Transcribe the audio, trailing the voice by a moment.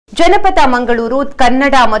ಜನಪದ ಮಂಗಳೂರು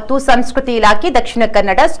ಕನ್ನಡ ಮತ್ತು ಸಂಸ್ಕೃತಿ ಇಲಾಖೆ Dakshina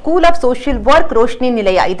Kannada school of social work Roshni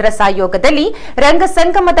ನಿಲಯ ಇದರ ಸಹಯೋಗದಲ್ಲಿ ರಂಗ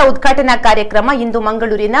ಸಂಗಮದ ಉದ್ಘಾಟನಾ ಕಾರ್ಯಕ್ರಮ ಇಂದು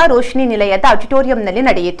ಮಂಗಳೂರಿನ ರೋಶ್ನಿ ನಿಲಯದ ಆಡಿಟೋರಿಯಂನಲ್ಲಿ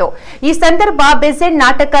ನಡೆಯಿತು. ಈ ಸಂದರ್ಭ ಬೆಸೆಂಟ್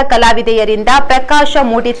ನಾಟಕ ಕಲಾವಿದೆಯರಿಂದ ಪ್ರಕಾಶ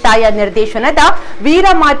ಮೂಡಿತ್ತಾಯ ನಿರ್ದೇಶನದ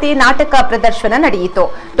ವೀರಮಾತೆ ನಾಟಕ ಪ್ರದರ್ಶನ ನಡೆಯಿತು.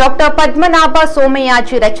 ಡಾಕ್ಟರ್ ಪದ್ಮನಾಭ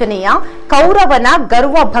ಸೋಮಯಾಜಿ ರಚನೆಯ ಕೌರವನ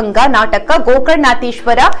ಗರ್ವಭಂಗ ನಾಟಕ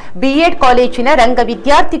ಗೋಕರ್ಣನಾಥೇಶ್ವರ ಬಿಎಡ್ ಕಾಲೇಜಿನ ರಂಗ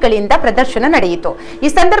ವಿದ್ಯಾರ್ಥಿಗಳಿಂದ ಪ್ರದರ್ಶನ ನಡೆಯಿತು. ಈ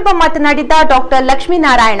ಸಂದರ್ಭ ಮಾತನಾಡಿದ ಡಾಕ್ಟರ್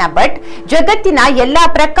ಲಕ್ಷ್ಮೀನಾರಾಯಣ ಭಟ್, ಜಗತ್ತಿನ ಎಲ್ಲಾ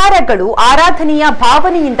ಪ್ರಕಾರಗಳು ಆರಾಧನೆಯ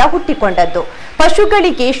ಭಾವನೆಯಿಂದ ಹುಟ್ಟಿಕೊಂಡದ್ದು.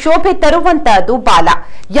 ಪಶುಗಳಿಗೆ ಶೋಭೆ ತರುವಂತಹದ್ದು ಬಾಲ.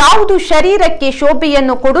 ಯಾವುದು ಶರೀರಕ್ಕೆ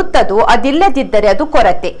ಶೋಭೆಯನ್ನು ಕೊಡುತ್ತದೋ ಅದಿಲ್ಲದಿದ್ದರೆ ಅದು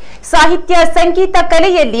ಕೊರತೆ. ಸಾಹಿತ್ಯ ಸಂಗೀತ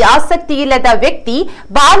ಕಲೆಯಲ್ಲಿ ಆಸಕ್ತಿ ಇಲ್ಲದ ವ್ಯಕ್ತಿ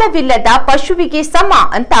ಬಾಲವಿಲ್ಲದ ಪಶುವಿಗೆ ಸಮ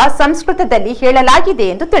ಅಂತ ಸಂಸ್ಕೃತದಲ್ಲಿ ಹೇಳಲಾಗಿದೆ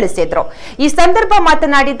ಎಂದು ತಿಳಿಸಿದರು. ಈ ಸಂದರ್ಭ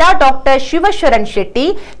ಮಾತನಾಡಿದ ಡಾಕ್ಟರ್ ಶಿವಶರಣ್ ಶೆಟ್ಟಿ,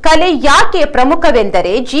 ಕಲೆ ಯಾಕೆ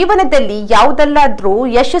ಪ್ರಮುಖವೆಂದರೆ ಜೀವನದಲ್ಲಿ ಯಾವುದಲ್ಲಾದ್ರೂ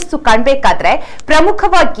ಯಶಸ್ಸು ಕಾಣಬೇಕಾದ್ರೆ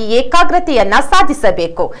ಪ್ರಮುಖವಾಗಿ ಏಕಾಗ್ರತೆಯನ್ನ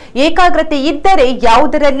ಸಾಧಿಸಬೇಕು. ಏಕಾಗ್ರತೆ ಇದ್ದರೆ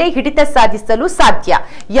ಯಾವುದರಲ್ಲೇ ಹಿಡಿತ ಸಾಧಿಸಲು ಸಾಧ್ಯ.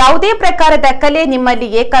 ಯಾವುದೇ ಪ್ರಕಾರದ ಕಲೆ ನಿಮ್ಮಲ್ಲಿ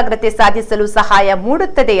ಏಕಾಗ್ರತೆ ಸಾಧಿಸಲು ಸಹಾಯ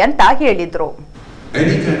ಮಾಡುತ್ತದೆ ಅಂತ ಹೇಳಿದ್ರು.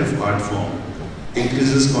 Any kind of art form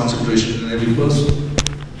increases concentration in every person.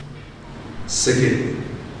 Second,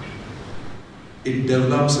 it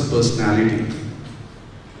develops a personality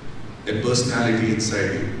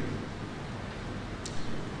inside you.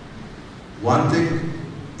 One thing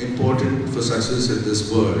important for success in this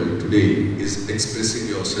world today is expressing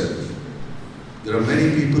yourself. There are many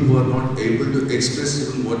people who are not able to express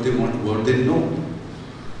even what they want, what they know.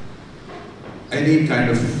 Any kind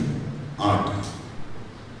of art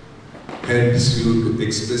helps you to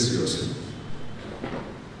express yourself.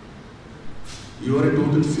 You are a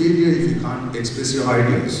total failure if you can't express your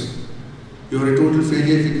ideas. You are a total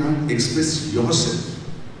failure if you can't express yourself.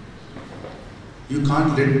 You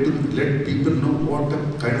can't let people know what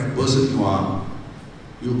kind of person you are.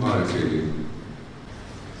 You are a failure.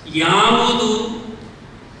 ಯಾವುದು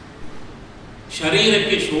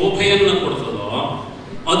ಶರೀರಕ್ಕೆ ಶೋಭೆಯನ್ನು ಕೊಡ್ತದೋ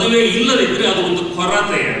ಅದುವೇ ಇಲ್ಲದಿದ್ದರೆ ಅದು ಒಂದು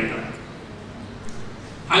ಕೊರತೆ ಅಂತ.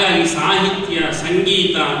 ಹಾಗಾಗಿ ಸಾಹಿತ್ಯ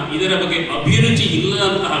ಸಂಗೀತ ಇದರ ಬಗ್ಗೆ ಅಭಿರುಚಿ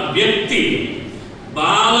ಇಲ್ಲದಂತಹ ವ್ಯಕ್ತಿ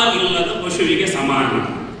ಬಾಲ ಇಲ್ಲದ ಪಶುವಿಗೆ ಸಮಾನ.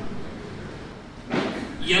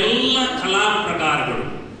 ಎಲ್ಲ ಕಲಾ ಪ್ರಕಾರಗಳು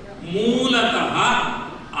ಮೂಲತಃ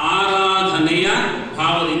ಆರಾಧನೆಯ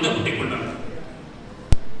ಭಾವದಿಂದ ಹುಟ್ಟಿಕೊಂಡವು.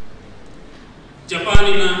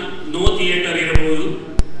 ಜಪಾನಿನ ನೋ ಥಿಯೇಟರ್ ಇರಬಹುದು,